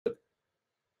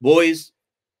Boys,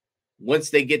 once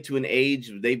they get to an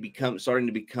age, they starting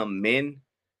to become men,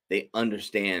 they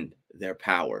understand their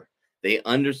power. They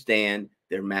understand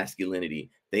their masculinity.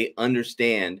 They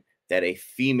understand that a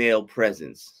female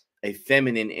presence, a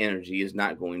feminine energy is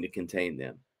not going to contain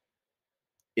them.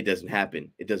 It doesn't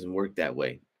happen. It doesn't work that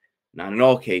way. Not in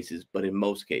all cases, but in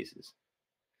most cases.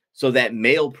 So that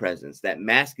male presence, that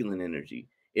masculine energy,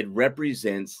 it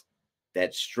represents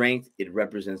that strength. It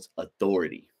represents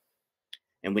authority.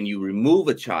 And when you remove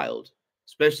a child,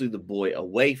 especially the boy,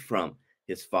 away from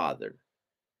his father,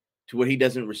 to where he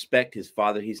doesn't respect his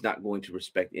father, he's not going to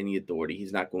respect any authority.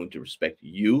 He's not going to respect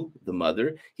you, the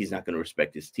mother. He's not going to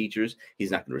respect his teachers. He's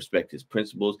not going to respect his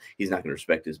principals. He's not going to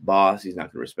respect his boss. He's not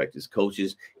going to respect his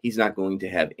coaches. He's not going to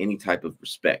have any type of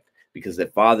respect because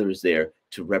that father is there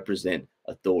to represent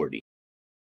authority.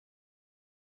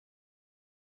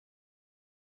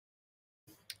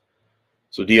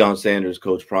 So Deion Sanders,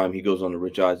 Coach Prime, he goes on the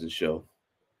Rich Eisen show.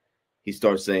 He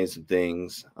starts saying some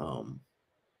things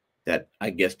that I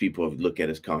guess people have looked at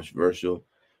as controversial.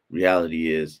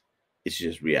 Reality is, it's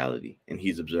just reality, and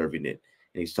he's observing it,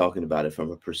 and he's talking about it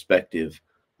from a perspective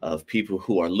of people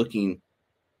who are looking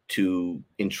to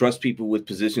entrust people with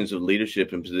positions of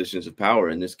leadership and positions of power.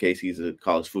 In this case, he's a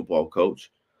college football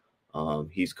coach.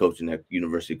 He's coaching at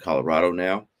University of Colorado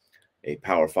now, a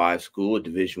Power 5 school, a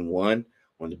Division I,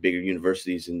 one of the bigger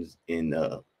universities in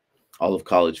all of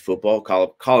college football.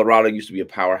 Colorado used to be a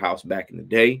powerhouse back in the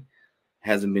day.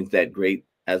 Hasn't been that great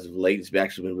as of late. It's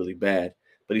actually been really bad,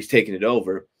 but he's taken it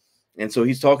over. And so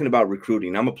he's talking about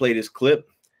recruiting. I'm going to play this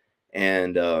clip,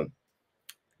 and then I'm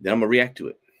going to react to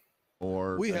it.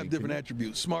 We have different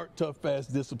attributes: smart, tough,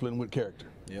 fast, disciplined with character.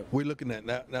 Yep. We're looking at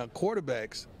now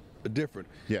quarterbacks are different.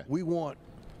 Yeah. We want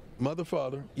mother,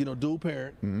 father, dual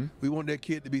parent. Mm-hmm. We want that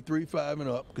kid to be 3, 5, and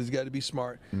up because he's got to be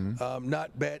smart. Mm-hmm.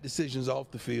 Not bad decisions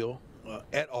off the field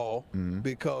at all,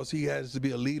 because he has to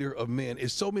be a leader of men.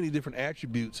 It's so many different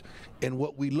attributes in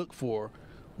what we look for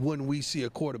when we see a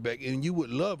quarterback. And you would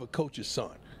love a coach's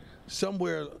son.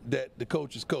 Somewhere that the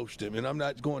coaches coached him, and I'm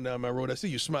not going down my road. I see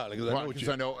you smiling because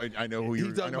I know who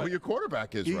your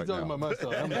quarterback is. He's right talking now. about my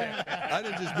son. I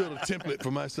didn't just build a template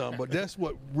for my son, but that's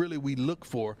what really we look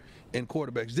for in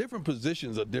quarterbacks. Different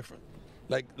positions are different.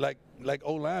 Like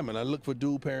O-lineman, I look for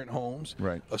dual parent homes,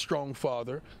 right? A strong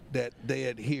father that they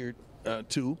adhered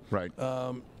to, right?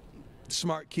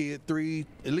 Smart kid,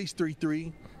 at least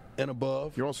 3.3. and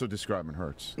above. You're also describing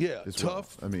Hurts. Yeah,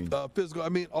 tough. Well. I mean, physical. I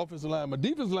mean, offensive lineman.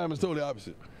 Defensive lineman is totally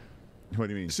opposite. What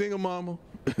do you mean? Single mama.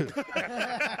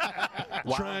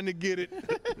 Trying to get it.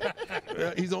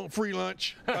 He's on free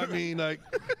lunch. I mean, I'm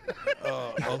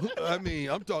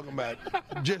talking about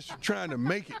just trying to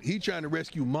make it. He's trying to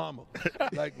rescue mama.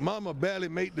 Like mama barely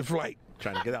made the flight.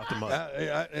 Trying to get out the mud.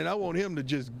 And I want him to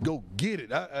just go get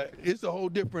it. It's a whole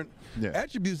different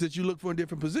attributes that you look for in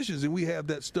different positions, and we have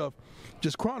that stuff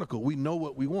just chronicled. We know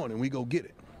what we want, and we go get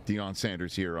it. Deion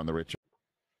Sanders here on the Rich.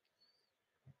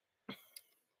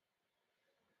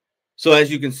 So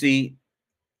as you can see,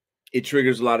 it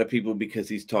triggers a lot of people because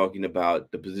he's talking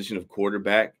about the position of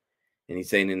quarterback, and he's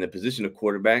saying in the position of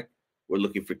quarterback, we're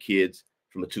looking for kids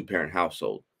from a 2-parent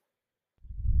household.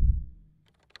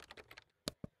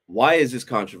 Why is this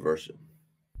controversial?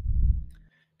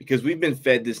 Because we've been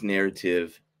fed this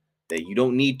narrative that you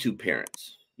don't need 2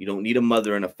 parents. You don't need a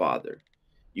mother and a father.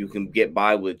 You can get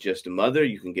by with just a mother.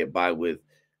 You can get by with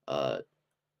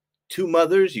 2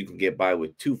 mothers. You can get by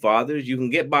with 2 fathers. You can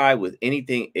get by with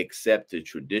anything except the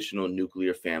traditional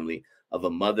nuclear family of a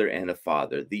mother and a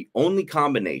father. The only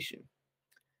combination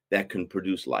that can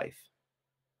produce life.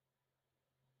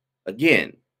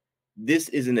 Again, this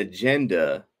is an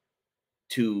agenda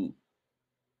to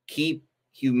keep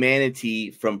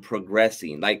humanity from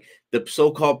progressing. Like the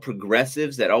so-called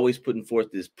progressives that always putting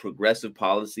forth this progressive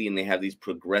policy, and they have these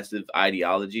progressive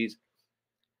ideologies.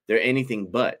 They're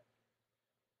anything but.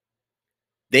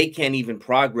 They can't even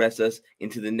progress us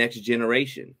into the next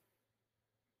generation.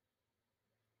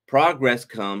 Progress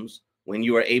comes when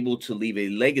you are able to leave a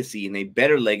legacy, and a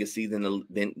better legacy than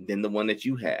the one that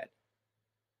you had.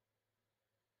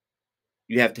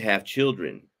 You have to have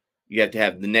children. You have to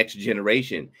have the next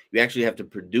generation. You actually have to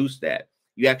produce that.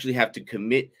 You actually have to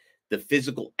commit the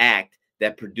physical act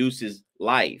that produces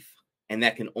life. And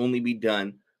that can only be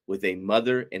done with a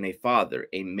mother and a father,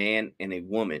 a man and a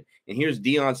woman. And here's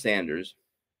Deion Sanders,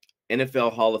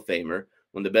 NFL Hall of Famer,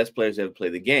 one of the best players to ever play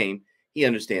the game. He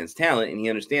understands talent, and he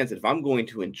understands that if I'm going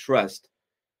to entrust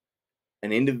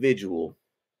an individual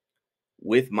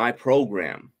with my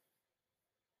program,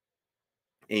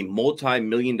 a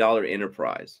multi-million-dollar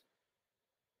enterprise,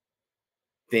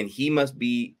 then he must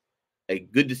be a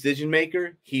good decision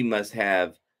maker. He must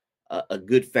have a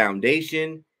good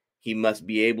foundation. He must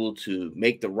be able to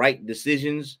make the right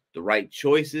decisions, the right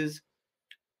choices.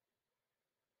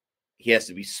 He has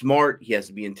to be smart. He has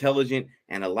to be intelligent.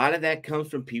 And a lot of that comes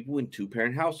from people in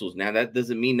two-parent households. Now, that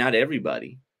doesn't mean not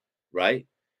everybody, right?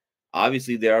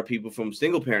 Obviously, there are people from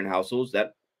single-parent households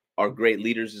that are great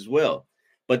leaders as well.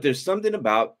 But there's something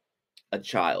about a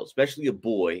child, especially a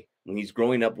boy, when he's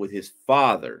growing up with his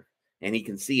father and he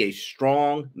can see a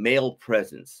strong male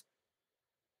presence.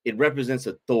 It represents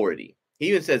authority. He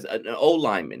even says an O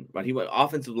lineman, right? He went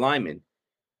offensive lineman,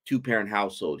 two-parent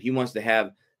household. He wants to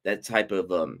have that type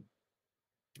of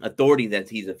authority that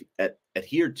he's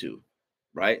adhered to,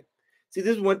 right? See,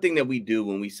 this is one thing that we do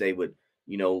when we say what,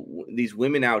 these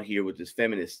women out here with this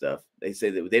feminist stuff, they say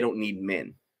that they don't need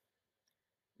men.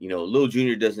 Lil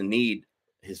Junior doesn't need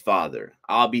his father.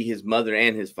 I'll be his mother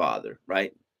and his father,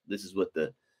 right? This is what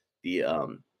the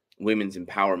women's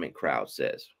empowerment crowd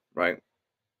says, right?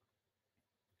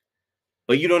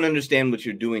 But you don't understand what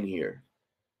you're doing here.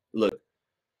 Look,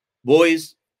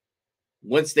 boys,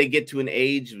 once they get to an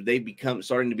age they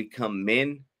starting to become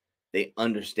men, they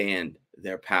understand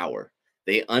their power.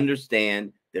 They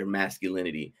understand their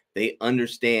masculinity. They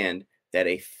understand that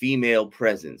a female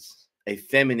presence, a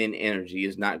feminine energy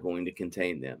is not going to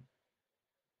contain them.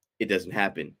 It doesn't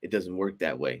happen. It doesn't work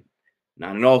that way.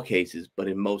 Not in all cases, but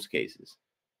in most cases.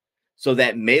 So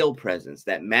that male presence,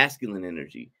 that masculine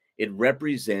energy, it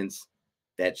represents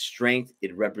that strength.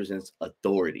 It represents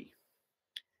authority.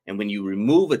 And when you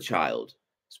remove a child,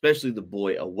 especially the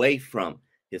boy, away from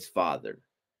his father,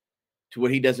 to where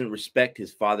he doesn't respect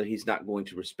his father, he's not going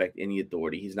to respect any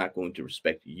authority. He's not going to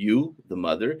respect you, the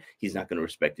mother. He's not going to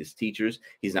respect his teachers.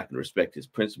 He's not going to respect his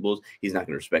principals. He's not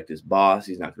going to respect his boss.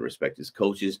 He's not going to respect his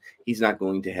coaches. He's not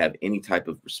going to have any type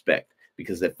of respect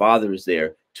because that father is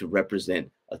there to represent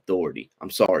authority.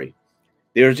 I'm sorry.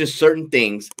 There are just certain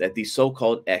things that these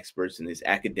so-called experts and these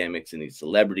academics and these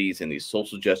celebrities and these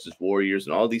social justice warriors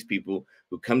and all these people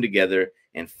who come together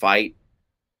and fight,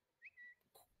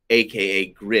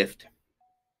 aka grift,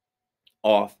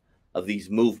 off of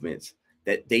these movements,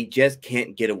 that they just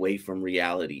can't get away from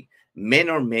reality. Men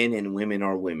are men and women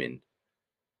are women.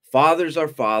 Fathers are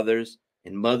fathers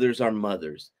and mothers are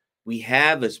mothers. We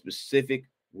have a specific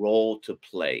role to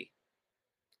play.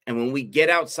 And when we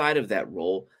get outside of that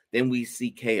role, then we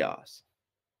see chaos.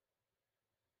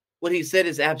 What he said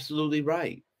is absolutely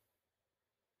right.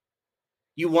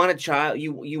 You want a child,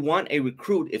 you want a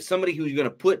recruit, if somebody who's going to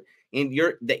put in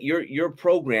your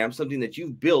program, something that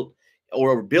you've built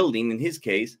or are building in his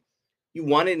case, you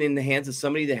want it in the hands of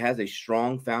somebody that has a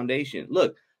strong foundation.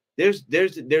 Look, there's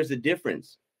a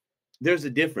difference. There's a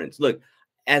difference. Look,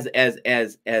 as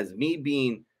me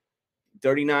being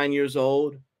 39 years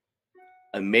old,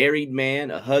 a married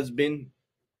man, a husband,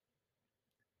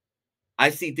 I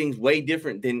see things way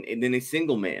different than a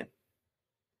single man.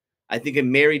 I think a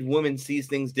married woman sees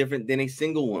things different than a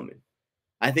single woman.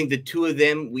 I think the two of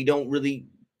them, we don't really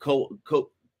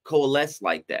coalesce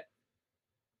like that,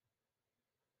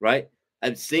 right?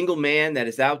 A single man that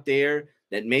is out there,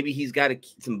 that maybe he's got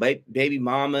some baby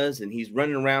mamas and he's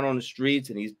running around on the streets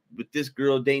and he's with this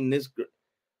girl dating this girl.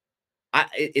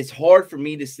 It's hard for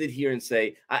me to sit here and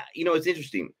say, it's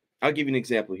interesting. I'll give you an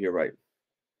example here, right?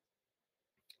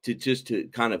 To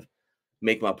kind of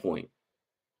make my point.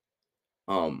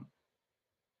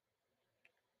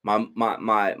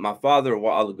 My father, a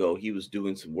while ago, he was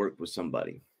doing some work with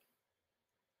somebody,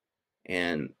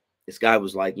 and this guy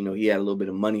was like, he had a little bit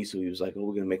of money, so he was like, oh,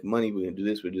 we're gonna make money, we're gonna do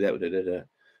this, we'll do that,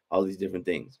 all these different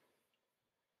things.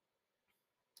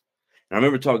 And I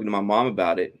remember talking to my mom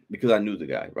about it because I knew the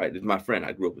guy, right? This is my friend.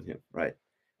 I grew up with him, right?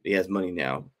 He has money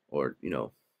now, or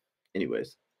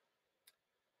anyways.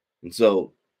 And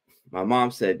so my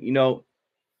mom said,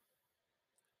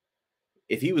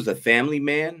 if he was a family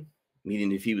man,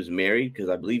 meaning if he was married, because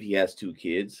I believe he has 2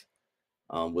 kids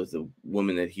with a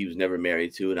woman that he was never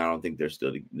married to, and I don't think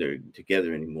they're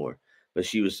together anymore. But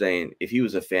she was saying if he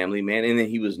was a family man, and then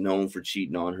he was known for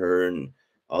cheating on her and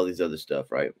all these other stuff,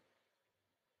 right?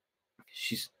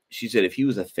 She said if he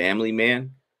was a family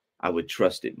man, I would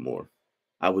trust it more.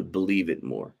 I would believe it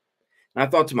more. And I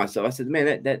thought to myself, I said,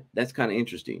 man, that's kind of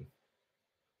interesting.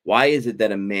 Why is it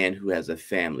that a man who has a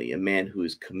family, a man who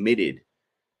is committed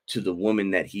to the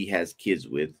woman that he has kids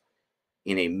with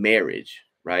in a marriage,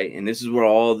 right? And this is where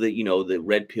all the, the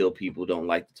red pill people don't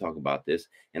like to talk about this.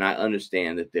 And I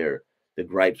understand that they're the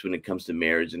gripes when it comes to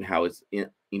marriage and how it's, in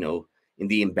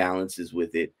the imbalances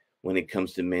with it when it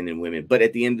comes to men and women. But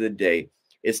at the end of the day,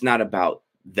 it's not about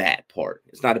that part.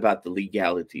 It's not about the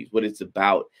legalities. What it's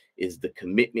about is the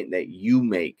commitment that you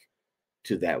make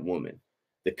to that woman.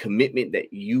 the commitment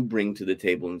that you bring to the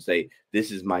table and say,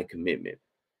 this is my commitment.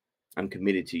 I'm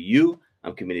committed to you.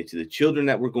 I'm committed to the children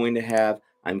that we're going to have.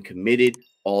 I'm committed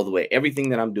all the way. Everything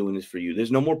that I'm doing is for you.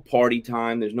 There's no more party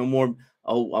time. There's no more,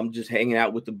 oh, I'm just hanging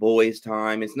out with the boys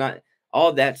time. It's not,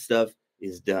 all that stuff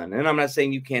is done. And I'm not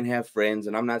saying you can't have friends,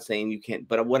 and I'm not saying you can't,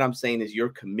 but what I'm saying is your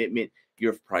commitment,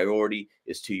 your priority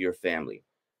is to your family.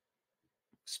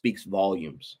 Speaks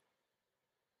volumes.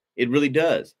 It really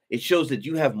does. It shows that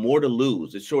you have more to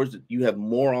lose. It shows that you have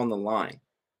more on the line.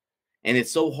 And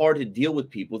it's so hard to deal with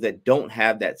people that don't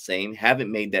have that same,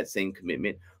 haven't made that same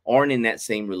commitment, aren't in that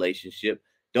same relationship,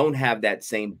 don't have that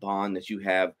same bond that you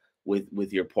have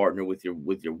with your partner, with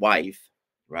your wife,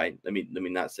 right? Let me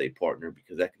not say partner,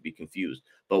 because that could be confused.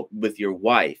 But with your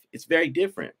wife, it's very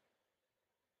different.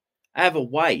 I have a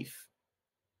wife.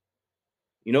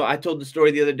 You know, I told the story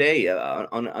the other day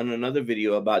on another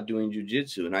video about doing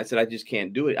jujitsu, and I said I just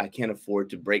can't do it. I can't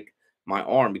afford to break my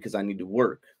arm because I need to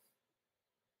work.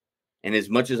 And as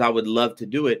much as I would love to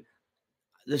do it,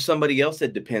 there's somebody else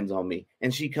that depends on me,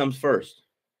 and she comes first.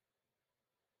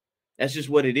 That's just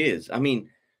what it is. I mean,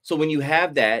 so when you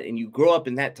have that and you grow up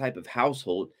in that type of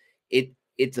household,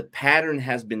 it's a pattern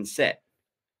has been set.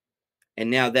 And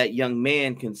now that young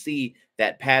man can see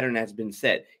that pattern has been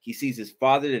set. He sees his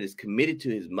father that is committed to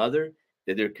his mother,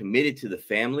 that they're committed to the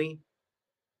family,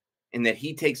 and that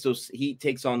he takes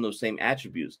on those same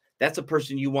attributes. That's a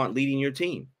person you want leading your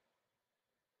team.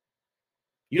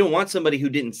 You don't want somebody who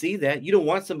didn't see that. You don't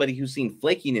want somebody who's seen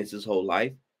flakiness his whole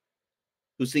life,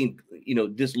 who's seen,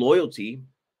 disloyalty,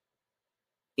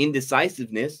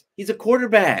 indecisiveness. He's a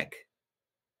quarterback.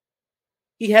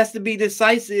 He has to be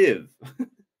decisive.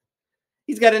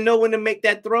 He's got to know when to make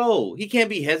that throw. He can't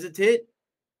be hesitant.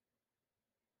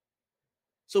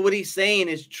 So what he's saying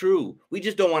is true. We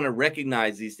just don't want to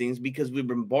recognize these things because we're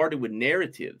bombarded with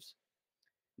narratives.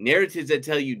 Narratives that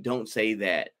tell you don't say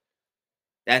that.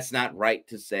 That's not right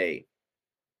to say.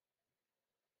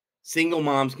 Single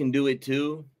moms can do it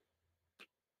too.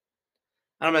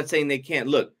 I'm not saying they can't.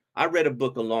 Look, I read a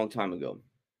book a long time ago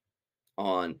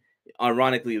on,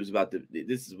 ironically, it was about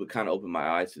this is what kind of opened my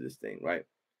eyes to this thing, right?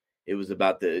 It was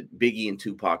about the Biggie and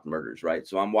Tupac murders, right?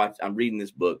 So I'm reading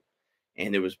this book,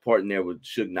 and there was part in there with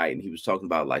Suge Knight, and he was talking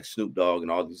about like Snoop Dogg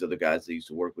and all these other guys that used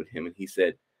to work with him, and he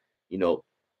said,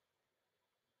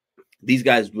 these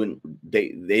guys they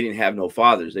didn't have no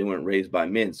fathers. They weren't raised by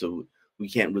men, so we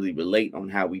can't really relate on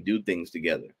how we do things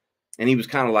together. And he was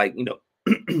kind of like,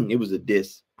 it was a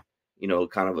diss,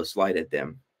 kind of a slight at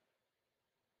them.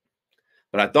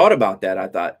 But I thought about that. I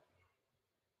thought,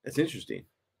 that's interesting.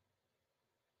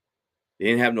 They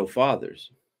didn't have no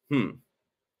fathers.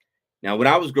 Now, when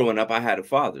I was growing up, I had a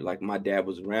father. Like, my dad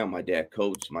was around. My dad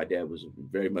coached. My dad was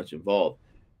very much involved,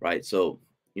 right? So,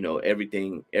 every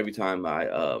time I,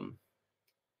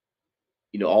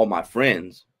 all my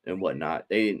friends and whatnot,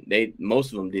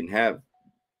 most of them didn't have,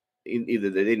 either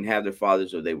they didn't have their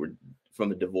fathers or they were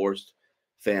from a divorced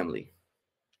family.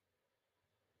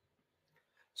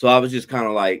 So I was just kind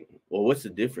of like, well, what's the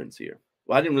difference here?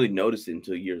 Well, I didn't really notice it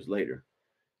until years later.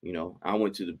 I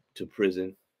went to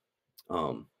prison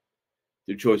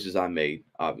through choices I made,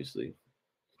 obviously.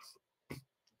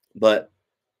 But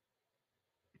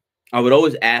I would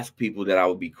always ask people that I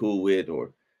would be cool with,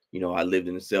 or, I lived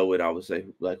in a cell with, I would say,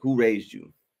 like, who raised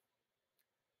you?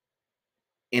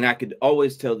 And I could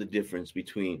always tell the difference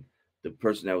between the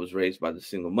person that was raised by the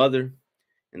single mother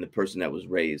and the person that was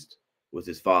raised with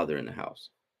his father in the house,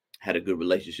 had a good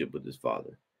relationship with his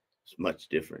father. It's much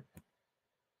different.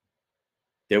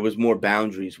 There was more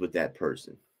boundaries with that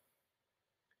person.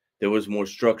 There was more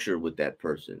structure with that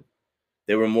person.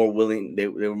 They were more willing, they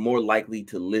were more likely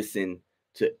to listen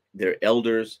to their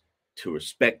elders, to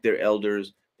respect their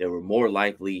elders. They were more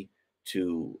likely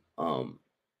to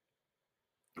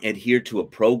adhere to a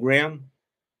program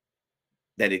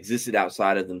that existed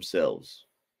outside of themselves,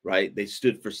 right? They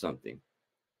stood for something.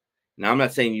 Now, I'm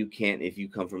not saying you can't if you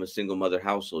come from a single mother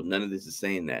household. None of this is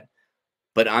saying that.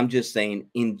 But I'm just saying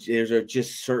there are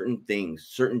just certain things,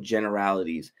 certain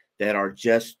generalities that are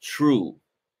just true.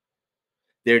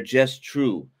 They're just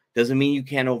true. Doesn't mean you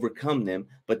can't overcome them,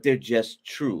 but they're just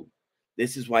true.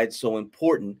 This is why it's so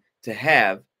important to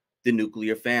have the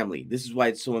nuclear family. This is why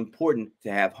it's so important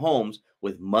to have homes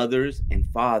with mothers and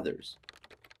fathers.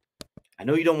 I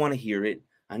know you don't want to hear it.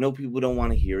 I know people don't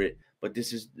want to hear it, but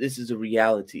this is a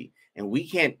reality. And we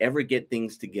can't ever get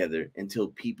things together until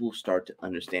people start to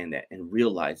understand that and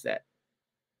realize that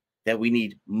we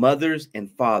need mothers and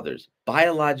fathers,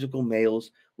 biological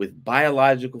males with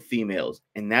biological females,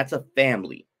 and that's a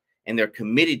family, and they're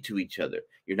committed to each other.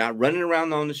 You're not running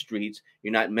around on the streets.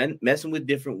 You're not messing with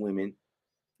different women.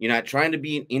 You're not trying to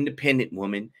be an independent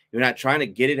woman. You're not trying to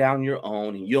get it out on your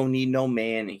own, and you don't need no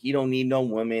man, and he don't need no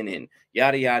woman, and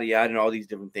yada, yada, yada, and all these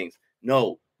different things.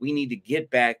 No, we need to get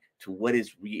back to what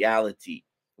is reality.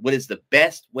 What is the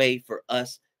best way for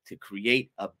us to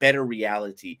create a better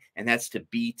reality? And that's to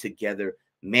be together,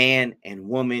 man and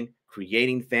woman,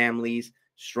 creating families,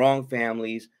 strong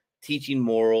families, teaching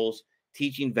morals,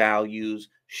 teaching values,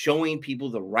 showing people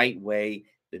the right way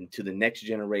to the next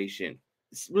generation.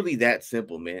 It's really that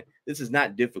simple, man. This is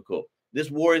not difficult. This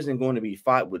war isn't going to be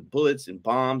fought with bullets and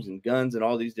bombs and guns and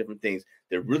all these different things.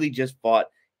 They're really just fought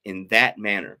in that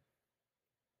manner.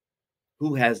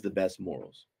 Who has the best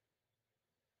morals?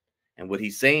 And what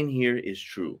he's saying here is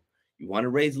true. You want to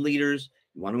raise leaders,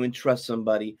 you want to entrust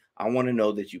somebody. I want to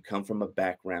know that you come from a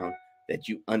background that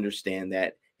you understand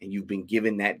that, and you've been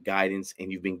given that guidance,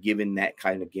 and you've been given that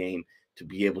kind of game to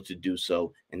be able to do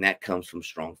so. And that comes from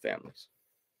strong families.